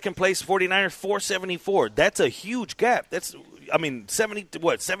 Second place, 49ers, 474. That's a huge gap.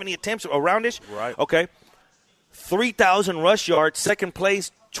 70 attempts, around-ish? Right. Okay. 3,000 rush yards, second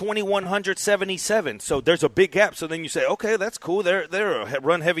place, 2,177. So there's a big gap. So then you say, okay, that's cool. They're a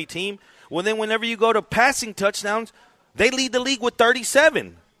run-heavy team. Well, then whenever you go to passing touchdowns, they lead the league with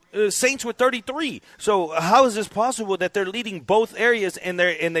 37. Saints with 33. So how is this possible that they're leading both areas and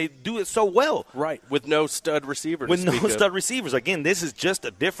they do it so well? Right, with no stud receivers. With no stud receivers. Again, this is just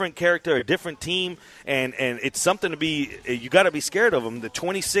a different character, a different team, and it's something to be – you got to be scared of them. The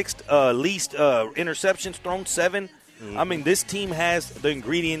 26th least interceptions thrown, 7. Mm-hmm. I mean, this team has the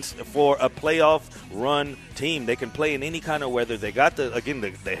ingredients for a playoff run team. They can play in any kind of weather. They got the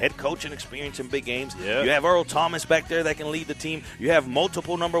head coaching experience in big games. Yeah. You have Earl Thomas back there that can lead the team. You have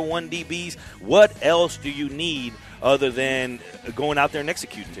multiple number 1 DBs. What else do you need other than going out there and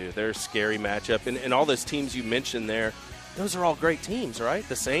executing? Dude, they're a scary matchup. And all those teams you mentioned there, those are all great teams, right?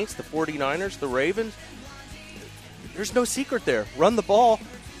 The Saints, the 49ers, the Ravens. There's no secret there. Run the ball.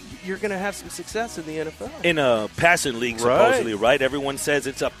 You're going to have some success in the NFL. In a passing league, supposedly, right? Everyone says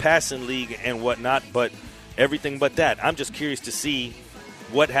it's a passing league and whatnot, but everything but that. I'm just curious to see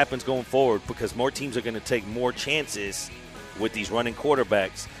what happens going forward, because more teams are going to take more chances with these running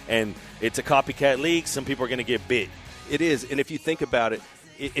quarterbacks. And it's a copycat league. Some people are going to get bit. It is. And if you think about it,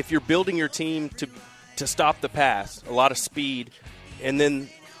 if you're building your team to stop the pass, a lot of speed, and then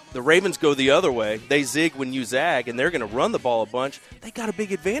the Ravens go the other way. They zig when you zag, and they're going to run the ball a bunch. They got a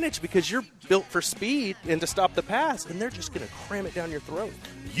big advantage because you're built for speed and to stop the pass, and they're just going to cram it down your throat.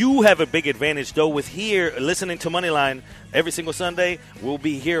 You have a big advantage, though, with here listening to Moneyline every single Sunday. We'll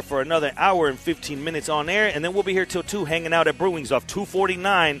be here for another hour and 15 minutes on air, and then we'll be here till 2 hanging out at Brewings off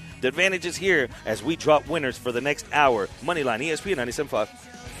 249. The advantage is here as we drop winners for the next hour. Moneyline, ESPN 97.5.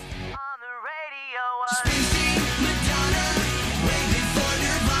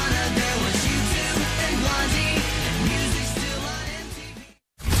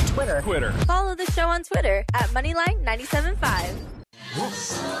 Twitter. Follow the show on Twitter at Moneyline 97.5.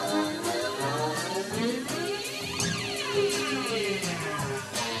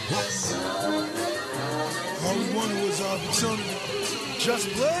 All we wanted was opportunity. Just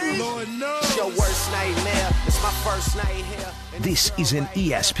play. Lord knows. Your worst nightmare. It's my first night here. This is an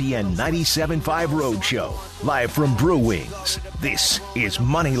ESPN 97.5 Road Show, live from Brew Wings. This is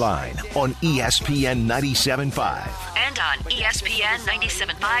Moneyline on ESPN 97.5. And on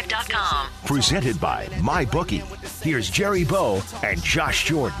ESPN975.com. Presented by MyBookie. Here's Jerry Bow and Josh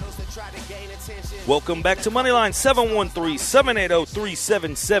Jordan. Welcome back to Moneyline.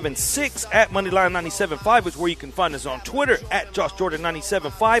 713-780-3776 at Moneyline 97.5 is where you can find us on Twitter at Josh Jordan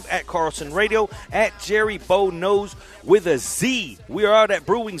 97.5, at Carlson Radio, at Jerry Bow Knows with a Z. We are out at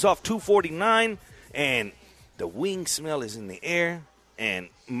Brewings off 249, and the wing smell is in the air, and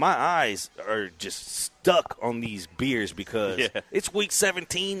my eyes are just stuck on these beers because it's week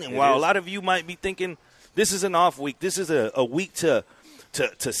 17, and while a lot of you might be thinking this is an off week, this is a week to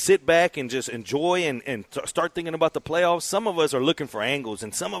sit back and just enjoy and start thinking about the playoffs. Some of us are looking for angles,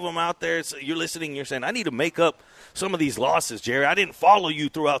 and some of them out there, so you're listening, you're saying, I need to make up some of these losses, Jerry. I didn't follow you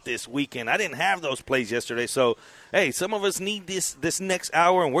throughout this weekend. I didn't have those plays yesterday. So, hey, some of us need this next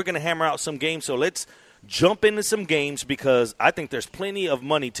hour, and we're going to hammer out some games. So let's jump into some games because I think there's plenty of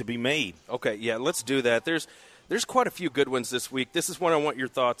money to be made. Okay, yeah, let's do that. There's quite a few good ones this week. This is one I want your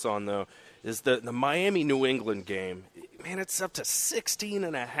thoughts on, though, is the Miami-New England game. Man, it's up to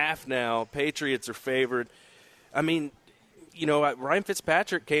 16.5 now. Patriots are favored. I mean, you know, Ryan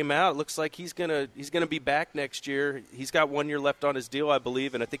Fitzpatrick came out. It looks like he's gonna be back next year. He's got 1 year left on his deal, I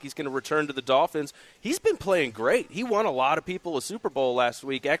believe, and I think he's going to return to the Dolphins. He's been playing great. He won a lot of people a Super Bowl last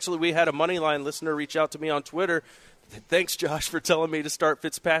week. Actually, we had a Moneyline listener reach out to me on Twitter. Thanks, Josh, for telling me to start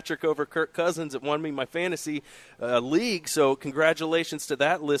Fitzpatrick over Kirk Cousins. It won me my fantasy league, so congratulations to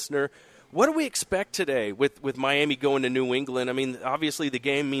that listener. What do we expect today with Miami going to New England? I mean, obviously the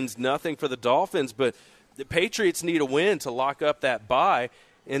game means nothing for the Dolphins, but the Patriots need a win to lock up that bye.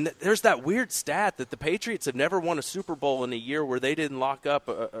 And there's that weird stat that the Patriots have never won a Super Bowl in a year where they didn't lock up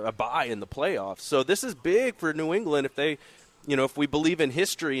a bye in the playoffs. So this is big for New England if they, you know, if we believe in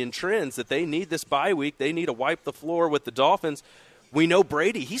history and trends that they need this bye week, they need to wipe the floor with the Dolphins. We know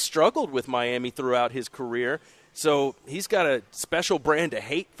Brady, he struggled with Miami throughout his career. So he's got a special brand of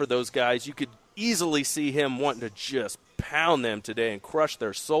hate for those guys. You could easily see him wanting to just pound them today and crush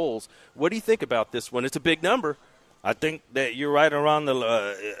their souls. What do you think about this one? It's a big number. I think that you're right around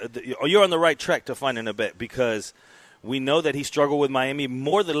you're on the right track to finding a bet because we know that he struggled with Miami,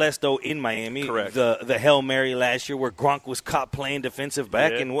 more or less, though, in Miami. Correct. The Hail Mary last year where Gronk was caught playing defensive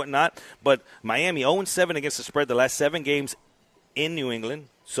back and whatnot. But Miami 0-7 against the spread the last 7 games in New England,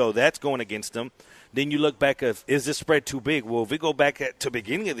 so that's going against them. Then you look back at, is this spread too big? Well, if we go back to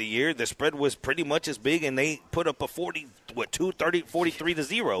beginning of the year, the spread was pretty much as big, and they put up a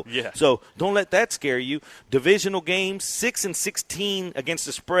 43-0. Yeah. So don't let that scare you. Divisional games, 6-16 against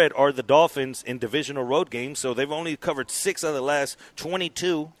the spread are the Dolphins in divisional road games, so they've only covered 6 of the last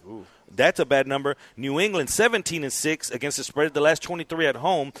 22. Ooh. That's a bad number. New England, 17-6 against the spread, the last 23 at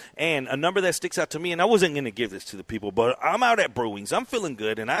home. And a number that sticks out to me, and I wasn't going to give this to the people, but I'm out at Brewings. I'm feeling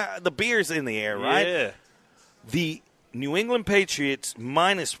good, and the beer's in the air, right? Yeah. The New England Patriots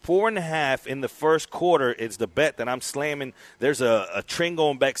minus 4.5 in the first quarter is the bet that I'm slamming. There's a trend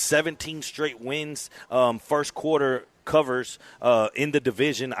going back 17 straight wins, first quarter covers in the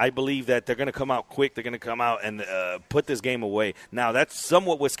division. I believe that they're going to come out quick. They're going to come out and put this game away. Now, that's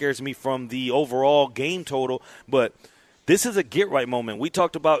somewhat what scares me from the overall game total, but this is a get-right moment. We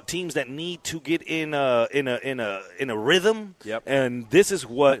talked about teams that need to get in a rhythm, and this is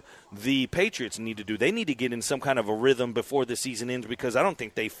what the Patriots need to do. They need to get in some kind of a rhythm before the season ends because I don't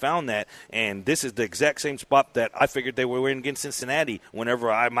think they found that, and this is the exact same spot that I figured they were in against Cincinnati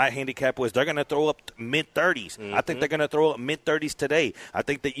whenever my handicap was they're going to throw up mid-30s. Mm-hmm. I think they're going to throw up mid-30s today. I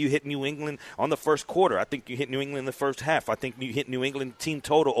think that you hit New England on the first quarter. I think you hit New England in the first half. I think you hit New England team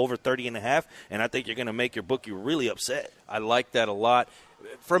total over 30.5, and I think you're going to make your bookie really upset. I like that a lot.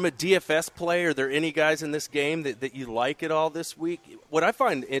 From a DFS play, are there any guys in this game that you like at all this week? What I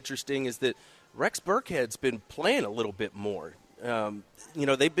find interesting is that Rex Burkhead's been playing a little bit more.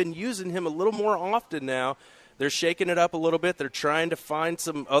 They've been using him a little more often now. They're shaking it up a little bit. They're trying to find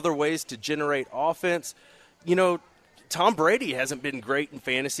some other ways to generate offense. Tom Brady hasn't been great in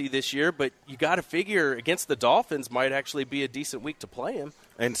fantasy this year, but you got to figure against the Dolphins might actually be a decent week to play him.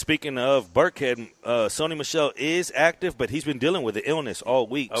 And speaking of Burkhead, Sony Michel is active, but he's been dealing with the illness all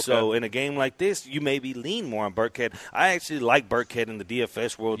week. Okay. So in a game like this, you maybe lean more on Burkhead. I actually like Burkhead in the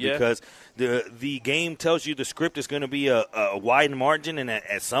DFS world because the game tells you the script is going to be a wide margin, and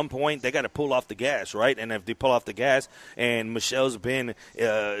at some point they got to pull off the gas, right? And if they pull off the gas and Michel's been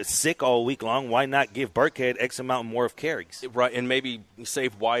sick all week long, why not give Burkhead X amount more of carries? Right, and maybe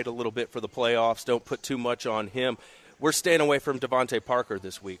save White a little bit for the playoffs. Don't put too much on him. We're staying away from Devontae Parker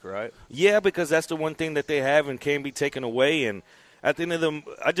this week, right? Yeah, because that's the one thing that they have and can be taken away. And at the end of them,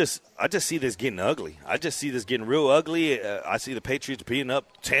 I just see this getting ugly. I just see this getting real ugly. I see the Patriots being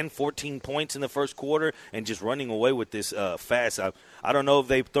up 10, 14 points in the first quarter and just running away with this fast. I don't know if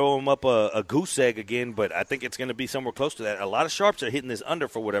they throw them up a goose egg again, but I think it's going to be somewhere close to that. A lot of sharps are hitting this under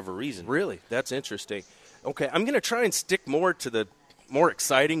for whatever reason. Really? That's interesting. Okay, I'm going to try and stick more to the more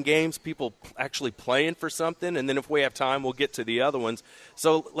exciting games, people actually playing for something, and then if we have time, we'll get to the other ones.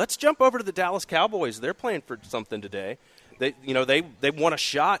 So let's jump over to the Dallas Cowboys. They're playing for something today. They want a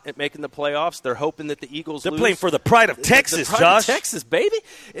shot at making the playoffs. They're hoping that the Eagles They're lose. playing for the pride of Texas, the pride Josh. of Texas, baby.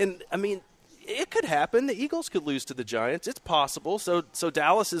 And, I mean, it could happen. The Eagles could lose to the Giants. It's possible. So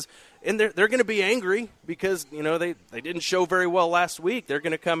Dallas is – and they're going to be angry because, they didn't show very well last week. They're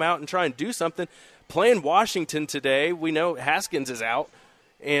going to come out and try and do something. Playing Washington today, we know Haskins is out.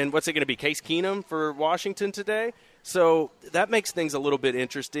 And what's it going to be, Case Keenum for Washington today? So that makes things a little bit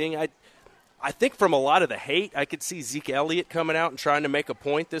interesting. I think from a lot of the hate, I could see Zeke Elliott coming out and trying to make a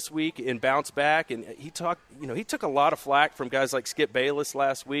point this week and bounce back. And he took a lot of flack from guys like Skip Bayless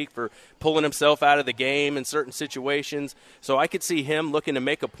last week for pulling himself out of the game in certain situations. So I could see him looking to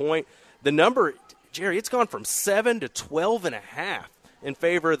make a point. The number, Jerry, it's gone from 7 to 12.5 in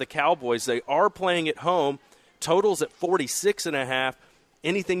favor of the Cowboys. They are playing at home. Totals at 46.5.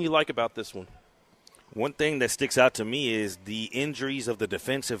 Anything you like about this one? One thing that sticks out to me is the injuries of the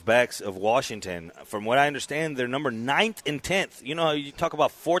defensive backs of Washington. From what I understand, they're number 9th and 10th. You know how you talk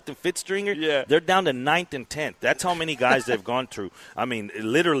about 4th and 5th stringer? Yeah. They're down to 9th and 10th. That's how many guys they've gone through. I mean,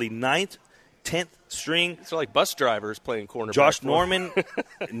 literally 9th, 10th string. It's like bus drivers playing cornerback. Josh Norman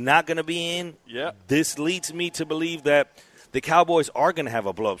not going to be in. Yeah. This leads me to believe that the Cowboys are going to have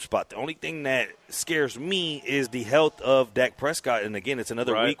a blow-up spot. The only thing that scares me is the health of Dak Prescott. And, again, it's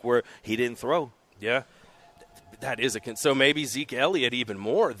another week where he didn't throw. Yeah. That is so maybe Zeke Elliott even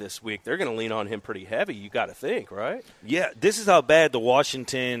more this week. They're going to lean on him pretty heavy, you got to think, right? Yeah, this is how bad the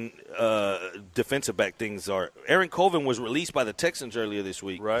Washington defensive back things are. Aaron Colvin was released by the Texans earlier this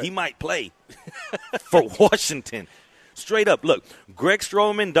week. Right. He might play for Washington. Straight up, look, Greg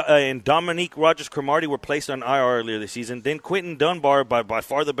Stroman and Dominique Rodgers-Cromartie were placed on IR earlier this season. Then Quentin Dunbar, by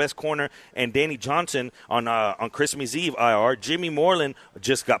far the best corner, and Danny Johnson on Christmas Eve IR. Jimmy Moreland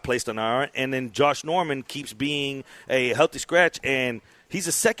just got placed on IR, and then Josh Norman keeps being a healthy scratch, and he's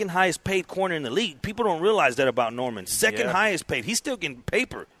the second highest paid corner in the league. People don't realize that about Norman. Second highest paid. He's still getting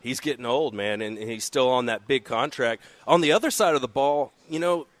paper. He's getting old, man, and he's still on that big contract. On the other side of the ball,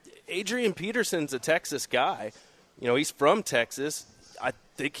 Adrian Peterson's a Texas guy. He's from Texas. I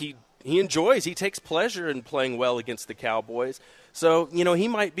think he takes pleasure in playing well against the Cowboys. So, he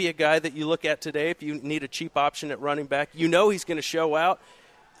might be a guy that you look at today if you need a cheap option at running back. He's going to show out.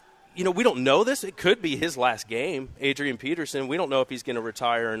 We don't know this. It could be his last game, Adrian Peterson. We don't know if he's going to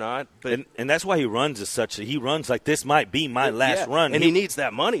retire or not. But and that's why he runs as such. He runs like this might be my last run. And he needs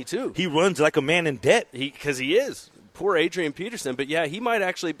that money, too. He runs like a man in debt. Because he is. Poor Adrian Peterson. But, he might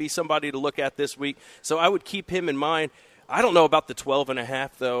actually be somebody to look at this week. So I would keep him in mind. I don't know about the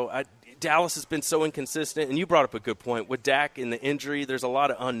 12.5, though. Dallas has been so inconsistent. And you brought up a good point. With Dak and the injury, there's a lot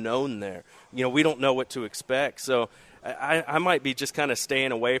of unknown there. We don't know what to expect. So I might be just kind of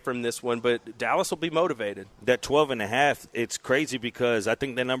staying away from this one. But Dallas will be motivated. That 12.5, it's crazy because I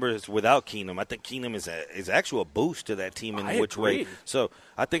think that number is without Keenum. I think Keenum is actually a boost to that team in which way. So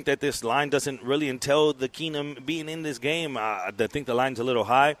I think that this line doesn't really entail the Keenum being in this game. I think the line's a little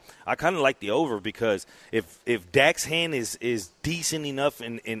high. I kind of like the over because if Dak's hand is decent enough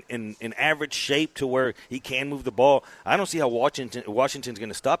in average shape to where he can move the ball, I don't see how Washington's going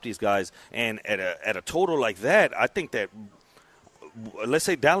to stop these guys. And at a total like that, I think that let's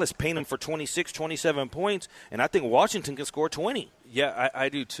say Dallas paying him for 26, 27 points, and I think Washington can score 20. Yeah, I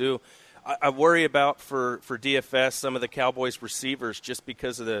do too. I worry about for DFS some of the Cowboys receivers just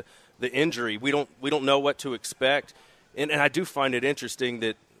because of the injury. We don't know what to expect, and I do find it interesting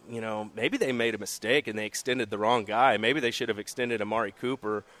that maybe they made a mistake and they extended the wrong guy. Maybe they should have extended Amari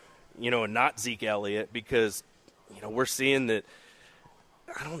Cooper, and not Zeke Elliott, because we're seeing that.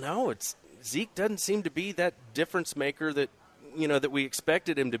 I don't know. Zeke doesn't seem to be that difference maker that that we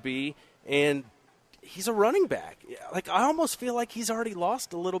expected him to be, and he's a running back. Like, I almost feel like he's already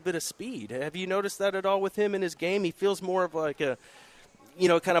lost a little bit of speed. Have you noticed that at all with him in his game? He feels more of like a,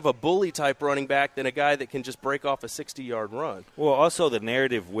 kind of a bully type running back than a guy that can just break off a 60-yard run. Well, also the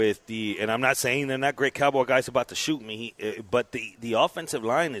narrative with and I'm not saying they're not great Cowboy guys about to shoot me, but the offensive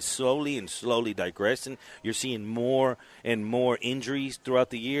line is slowly digressing. You're seeing more and more injuries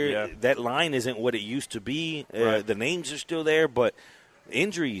throughout the year. Yeah. That line isn't what it used to be. Right. The names are still there, but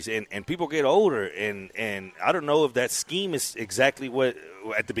injuries and people get older, and I don't know if that scheme is exactly what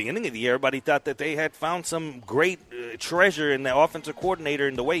at the beginning of the year everybody thought that they had found some great treasure in the offensive coordinator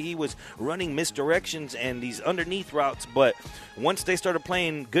and the way he was running misdirections and these underneath routes, but once they started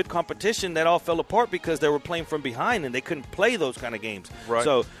playing good competition, that all fell apart because they were playing from behind and they couldn't play those kind of games. Right.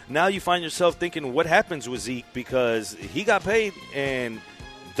 So now you find yourself thinking, what happens with Zeke, because he got paid and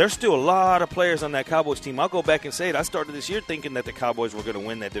there's still a lot of players on that Cowboys team. I'll go back and say it. I started this year thinking that the Cowboys were going to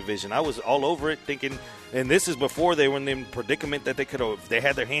win that division. I was all over it thinking, and this is before they were in the predicament that they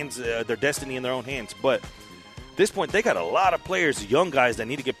had their destiny in their own hands. But at this point, they got a lot of players, young guys that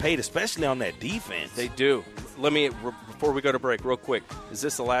need to get paid, especially on that defense. They do. Before we go to break, real quick, is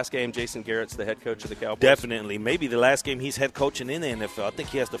this the last game Jason Garrett's the head coach of the Cowboys? Definitely. Maybe the last game he's head coaching in the NFL. I think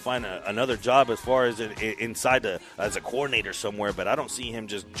he has to find another job as far as inside as a coordinator somewhere, but I don't see him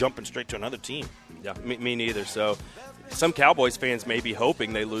just jumping straight to another team. Yeah, me neither. So some Cowboys fans may be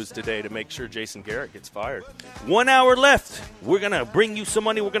hoping they lose today to make sure Jason Garrett gets fired. 1 hour left. We're going to bring you some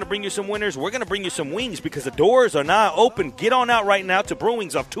money. We're going to bring you some winners. We're going to bring you some wings because the doors are now open. Get on out right now to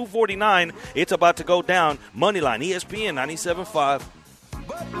Brewings off 249. It's about to go down. Moneyline, ESPN 97.5.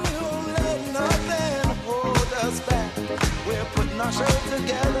 But we won't let nothing hold us back. We're putting our show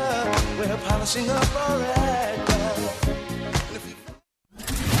together. We're polishing up our act.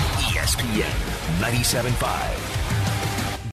 ESPN 97.5.